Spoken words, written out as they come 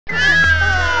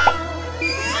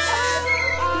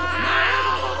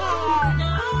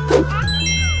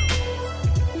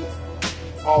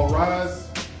All rise.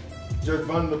 Judge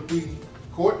Vonda plea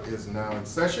court is now in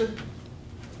session.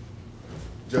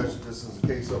 Judge, this is a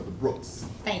case of the Brooks.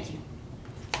 Thank you.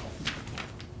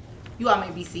 You all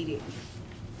may be seated.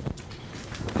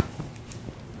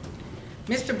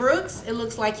 Mr. Brooks, it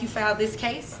looks like you filed this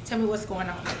case. Tell me what's going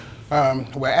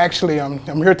on. Well, actually, I'm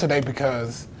here today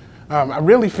because I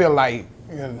really feel like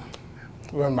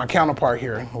my counterpart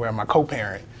here, my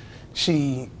co-parent,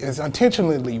 she is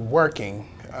intentionally working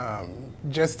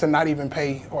just to not even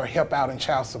pay or help out in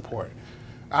child support.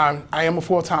 I am a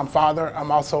full-time father.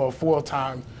 I'm also a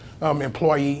full-time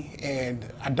employee, and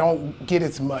I don't get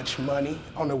as much money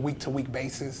on a week-to-week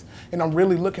basis. And I'm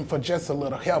really looking for just a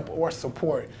little help or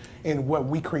support in what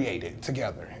we created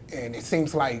together. And it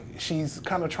seems like she's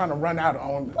kind of trying to run out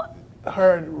on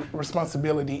her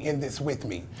responsibility in this with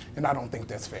me, and I don't think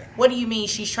that's fair. What do you mean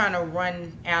she's trying to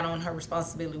run out on her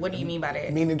responsibility? What do you mean by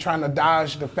that? Meaning trying to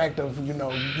dodge the fact of,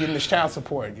 getting this child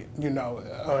support,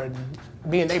 or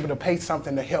being able to pay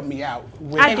something to help me out.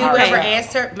 Have you ever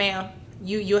asked her, ma'am,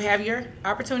 you have your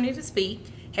opportunity to speak.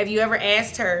 Have you ever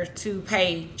asked her to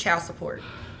pay child support?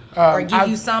 Or give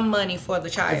you some money for the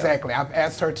child? Exactly. I've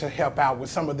asked her to help out with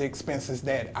some of the expenses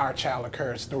that our child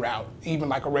occurs throughout, even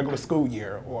like a regular school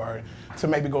year, or to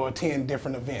maybe go attend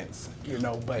different events,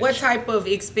 But what type of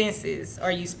expenses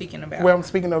are you speaking about? Well, I'm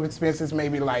speaking of expenses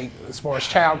maybe like as far as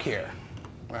childcare,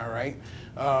 all right?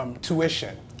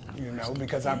 Tuition,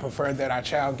 because I prefer that our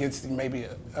child gets maybe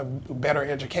a better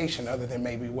education other than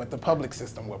maybe what the public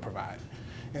system will provide.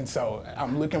 And so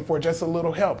I'm looking for just a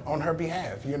little help on her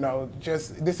behalf,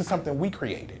 this is something we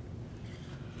created.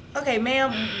 Okay,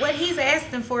 ma'am, what he's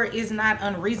asking for is not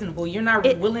unreasonable. You're not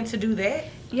willing to do that?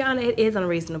 Your Honor, it is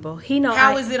unreasonable. He knows.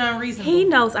 How is it unreasonable? He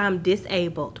knows I'm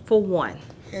disabled, for one.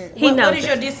 What is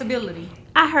your disability?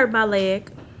 I hurt my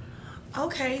leg.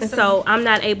 Okay. And so I'm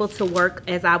not able to work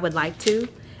as I would like to,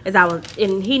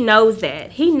 and he knows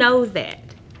that. He knows that.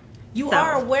 You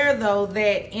are aware, though,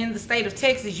 that in the state of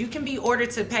Texas, you can be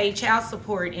ordered to pay child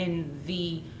support and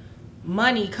the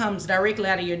money comes directly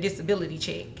out of your disability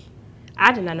check.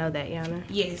 I did not know that, Your Honor.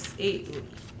 Yes,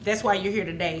 that's why you're here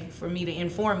today, for me to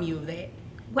inform you of that.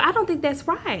 Well, I don't think that's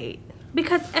right.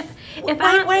 Because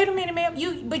wait a minute,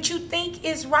 ma'am. But you think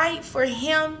it's right for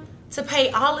him to pay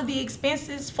all of the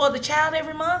expenses for the child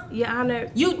every month? Your Honor.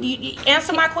 You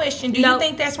answer my question. Do you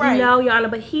think that's right? No, Your Honor,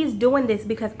 but he's doing this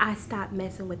because I stopped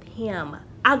messing with him.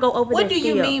 I go over there. What do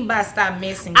you mean by stop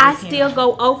messing with him? I still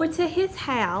go over to his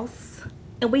house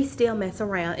and we still mess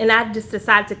around. And I just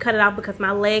decided to cut it off because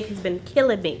my leg has been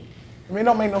killing me. I mean, it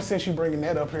don't make no sense you bringing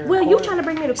that up here. Well, you trying to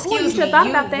bring me to court. You should have thought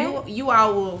about that. You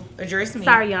all will address me.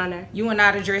 Sorry, Your Honor. You will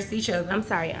not address each other. I'm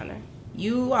sorry, Your Honor.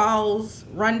 You all's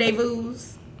rendezvous,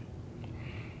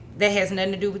 that has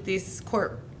nothing to do with this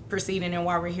court proceeding and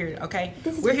why we're here, okay?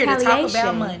 We're here to talk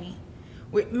about money.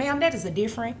 Ma'am, that is a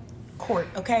different court,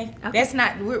 okay? That's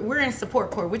not, we're in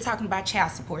support court. We're talking about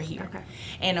child support here. Okay.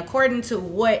 And according to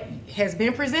what has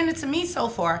been presented to me so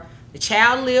far, the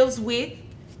child lives with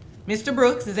Mr.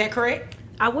 Brooks, is that correct?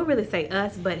 I would really say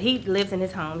us, but he lives in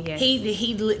his home, yes.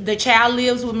 The child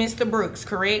lives with Mr. Brooks,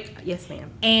 correct? Yes,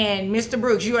 ma'am. And Mr.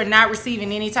 Brooks, you are not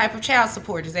receiving any type of child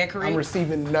support, is that correct? I'm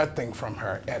receiving nothing from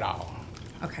her at all.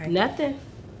 Okay. Nothing?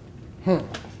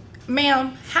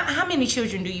 Ma'am, how many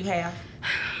children do you have?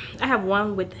 I have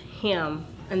one with him,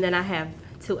 and then I have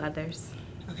 2 others.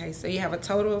 Okay, so you have a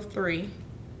total of 3.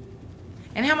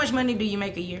 And how much money do you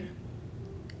make a year?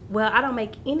 Well, I don't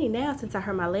make any now since I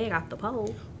hurt my leg off the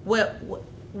pole.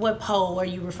 What pole are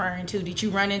you referring to? Did you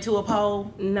run into a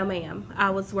pole? No, ma'am.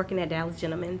 I was working at Dallas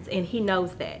Gentleman's, and he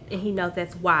knows that. And he knows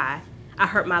that's why I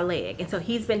hurt my leg. And so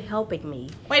he's been helping me.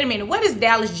 Wait a minute. What is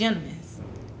Dallas Gentleman's?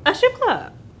 A strip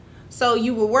club. So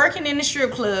you were working in the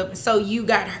strip club, so you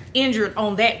got injured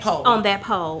on that pole. On that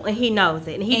pole, and he knows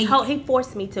it. And he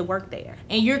forced me to work there.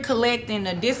 And you're collecting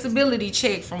a disability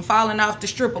check from falling off the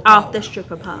stripper pole. Off the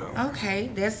stripper pole. Okay,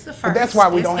 that's the first. But that's why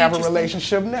we don't have a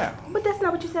relationship now. But that's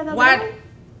not what you said the other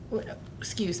day.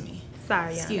 Excuse me.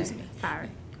 Sorry, excuse me. Sorry.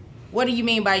 What do you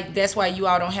mean by that's why you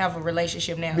all don't have a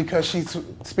relationship now? Because she's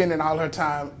spending all her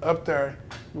time up there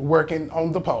working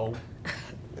on the pole.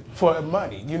 For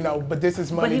money, but this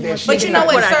is money that she. But you know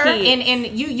what, sir, and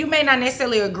you may not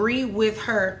necessarily agree with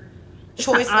her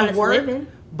choice of work,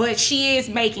 but she is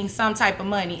making some type of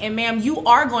money. And ma'am, you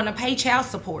are going to pay child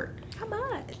support. How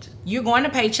much? You're going to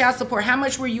pay child support. How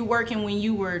much were you working when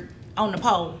you were on the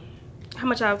pole? How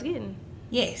much I was getting?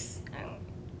 Yes.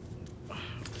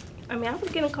 I mean, I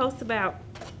was getting close to about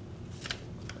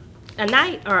a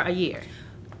night or a year.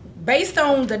 Based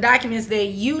on the documents that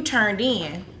you turned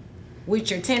in,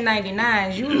 with your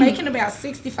 1099s, you were making about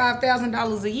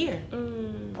 $65,000 a year.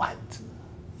 What?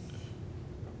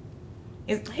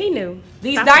 He knew.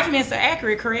 These documents are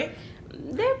accurate, correct?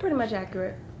 They're pretty much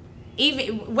accurate.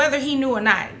 Even whether he knew or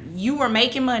not, you are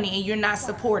making money and you're not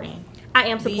supporting. I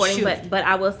am supporting, but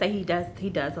I will say he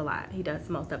does a lot. He does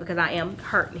most of it because I am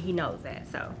hurt and he knows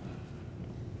that. So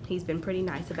he's been pretty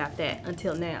nice about that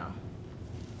until now.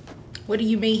 What do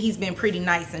you mean he's been pretty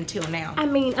nice until now? I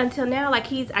mean, until now,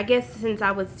 like I guess since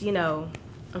I was,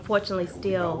 unfortunately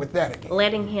still with that again.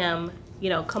 letting him,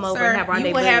 come over Sir, and have rendezvous.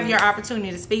 you will have your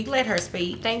opportunity to speak. Let her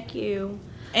speak. Thank you.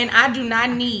 And I do not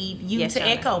need you to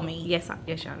echo me. Yes,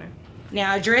 Your Honor.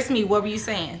 Now address me. What were you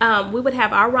saying? We would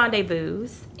have our rendezvous,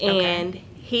 and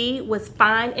he was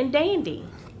fine and dandy.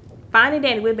 Fine and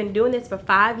dandy. We've been doing this for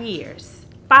 5 years.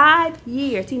 5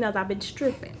 years. He knows I've been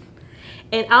stripping.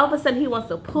 And all of a sudden, he wants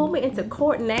to pull me into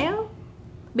court now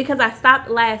because I stopped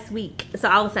last week. So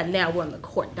all of a sudden, now we're on the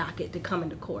court docket to come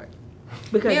into court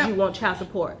because you want child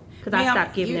support because I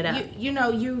stopped giving it up.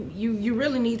 You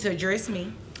really need to address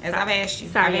me. As I've asked you.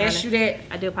 Sorry, I've asked you that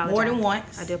I do apologize. more than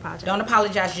once. I do apologize. Don't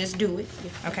apologize, just do it.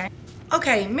 Okay?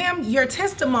 Okay, ma'am, your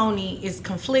testimony is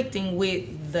conflicting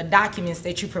with the documents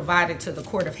that you provided to the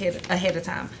court ahead of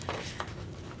time.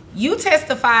 You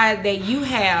testified that you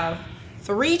have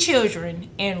 3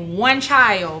 children and 1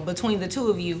 child between the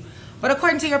 2 of you, but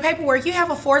according to your paperwork, you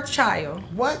have a 4th child.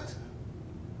 What?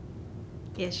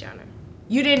 Yes, Your Honor.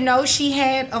 You didn't know she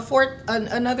had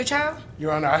another child?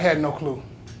 Your Honor, I had no clue.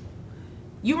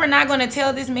 You were not going to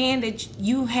tell this man that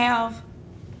you have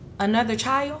another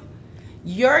child?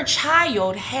 Your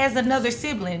child has another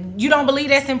sibling. You don't believe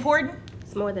that's important?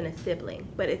 It's more than a sibling,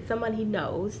 but it's someone he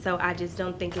knows, so I just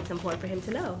don't think it's important for him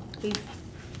to know.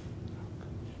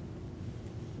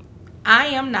 I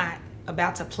am not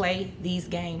about to play these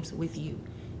games with you.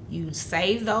 You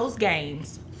save those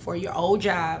games for your old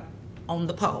job on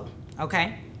the pole,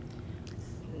 okay?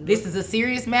 This is a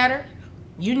serious matter.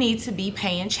 You need to be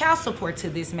paying child support to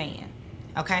this man,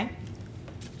 okay?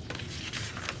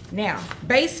 Now,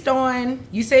 based on,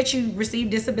 you said you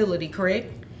received disability,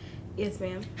 correct? Yes,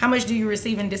 ma'am. How much do you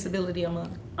receive in disability a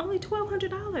month? Only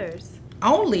 $1,200.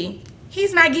 Only?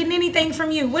 He's not getting anything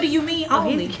from you. What do you mean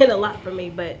only? He's getting a lot from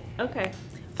me, but okay.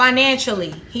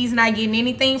 Financially, he's not getting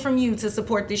anything from you to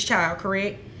support this child,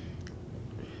 correct?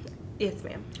 Yes,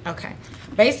 ma'am. Okay.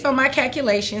 Based on my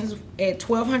calculations, at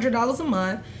 $1,200 a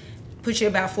month, puts you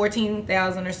about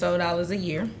 $14,000 or so a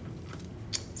year.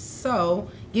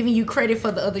 So, giving you credit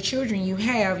for the other children you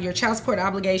have, your child support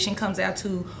obligation comes out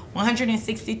to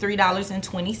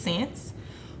 $163.20.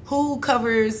 Who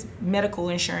covers medical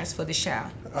insurance for this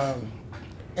child?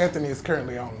 Anthony is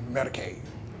currently on Medicaid.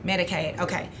 Medicaid,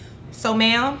 okay. So,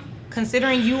 ma'am,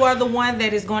 considering you are the one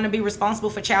that is going to be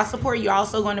responsible for child support, you're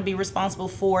also going to be responsible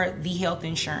for the health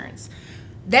insurance.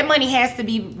 That money has to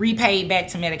be repaid back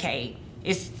to Medicaid.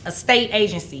 It's a state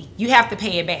agency. You have to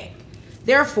pay it back.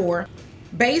 Therefore,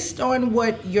 based on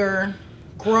what your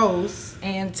gross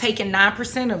and taking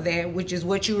 9% of that, which is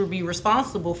what you would be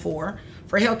responsible for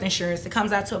health insurance, it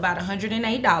comes out to about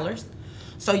 $108.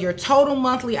 So your total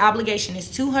monthly obligation is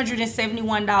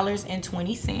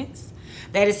 $271.20.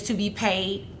 That is to be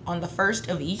paid on the 1st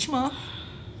of each month,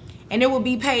 and it will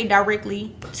be paid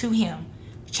directly to him.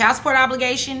 Child support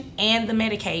obligation and the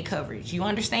Medicaid coverage. You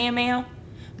understand, ma'am?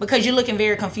 Because you're looking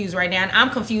very confused right now, and I'm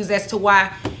confused as to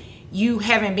why you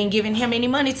haven't been giving him any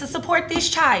money to support this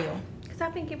child. Because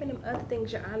I've been giving him other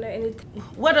things, Your Honor. And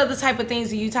what other type of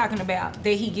things are you talking about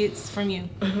that he gets from you?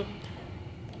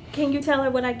 Can you tell her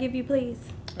what I give you, please?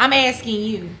 I'm asking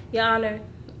you. Your Honor,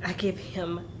 I give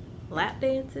him lap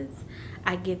dances.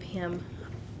 I give him...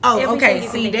 Oh, okay.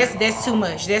 See, that's too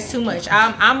much. That's too much.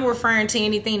 I'm referring to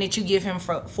anything that you give him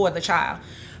for the child.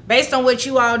 Based on what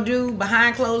you all do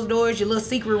behind closed doors, your little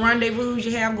secret rendezvous you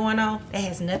have going on, that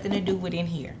has nothing to do with in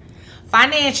here.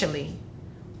 Financially,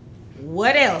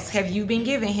 what else have you been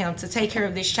giving him to take care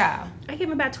of this child? I give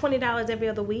him about $20 every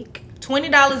other week.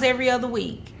 $20 every other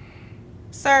week.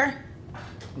 Sir?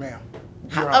 Ma'am.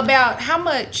 About how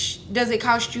much does it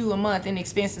cost you a month in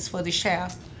expenses for this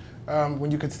child?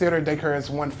 When you consider daycare as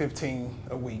 $115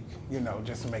 a week,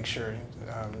 just to make sure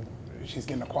she's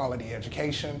getting a quality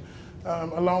education,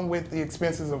 along with the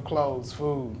expenses of clothes,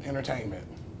 food, entertainment,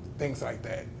 things like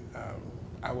that.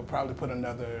 I would probably put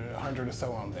another $100 or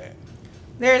so on that.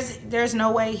 There's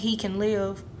no way he can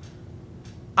live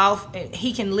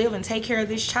and take care of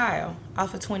this child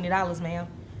off of $20, ma'am.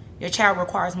 Your child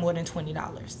requires more than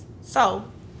 $20.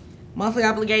 So, monthly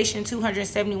obligation,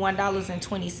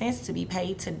 $271.20 to be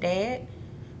paid to Dad.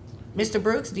 Mr.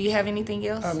 Brooks, do you have anything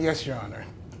else? Yes, Your Honor.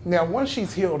 Now, once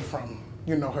she's healed from,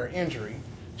 her injury,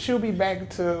 she'll be back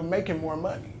to making more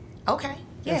money. Okay.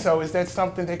 Yes. And so is that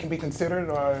something that can be considered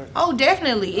or? Oh,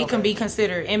 definitely. It can be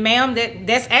considered. And ma'am,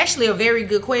 that's actually a very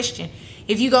good question.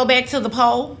 If you go back to the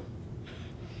poll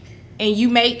and you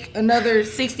make another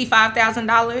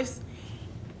 $65,000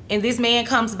 and this man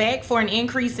comes back for an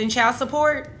increase in child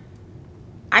support,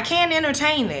 I can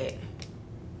entertain that.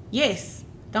 Yes.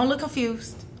 Don't look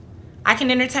confused. I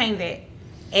can entertain that.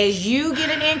 As you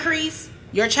get an increase,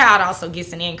 your child also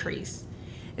gets an increase.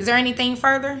 Is there anything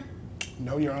further?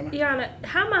 No, Your Honor. Your Honor,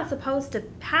 how am I supposed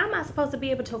to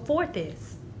be able to afford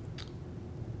this?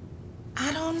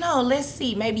 I don't know. Let's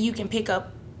see. Maybe you can pick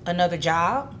up another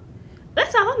job.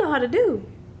 That's all I know how to do.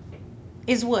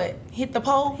 Is what? Hit the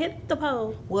pole? Hit the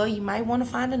pole. Well, you might want to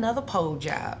find another pole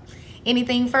job.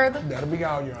 Anything further? That'll be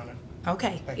all, Your Honor.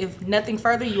 Okay. If nothing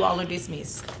further, you all are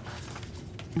dismissed.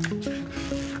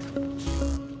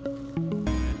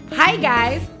 Hi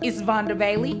guys, it's Vonda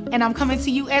Bailey, and I'm coming to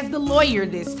you as the lawyer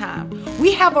this time.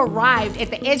 We have arrived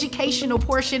at the educational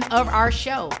portion of our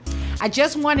show. I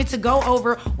just wanted to go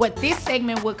over what this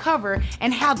segment would cover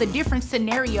and how the different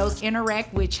scenarios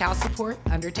interact with child support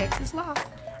under Texas law.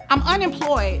 I'm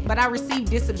unemployed, but I receive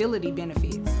disability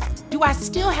benefits. Do I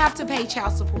still have to pay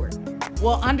child support?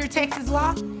 Well, under Texas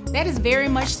law, that is very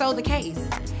much so the case.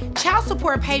 Child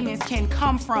support payments can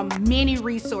come from many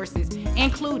resources,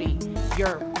 including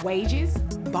your wages,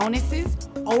 bonuses,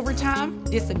 overtime,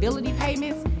 disability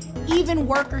payments, even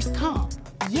workers' comp.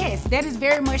 Yes, that is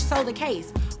very much so the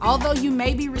case. Although you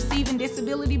may be receiving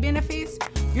disability benefits,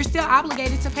 you're still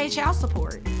obligated to pay child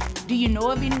support. Do you know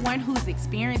of anyone who's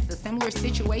experienced a similar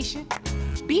situation?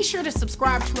 Be sure to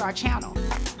subscribe to our channel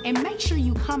and make sure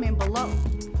you comment below.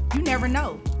 You never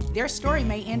know, their story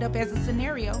may end up as a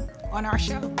scenario on our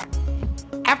show.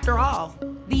 After all,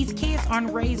 these kids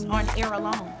aren't raised on air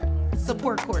alone.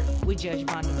 Support Court with Judge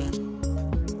Vonda.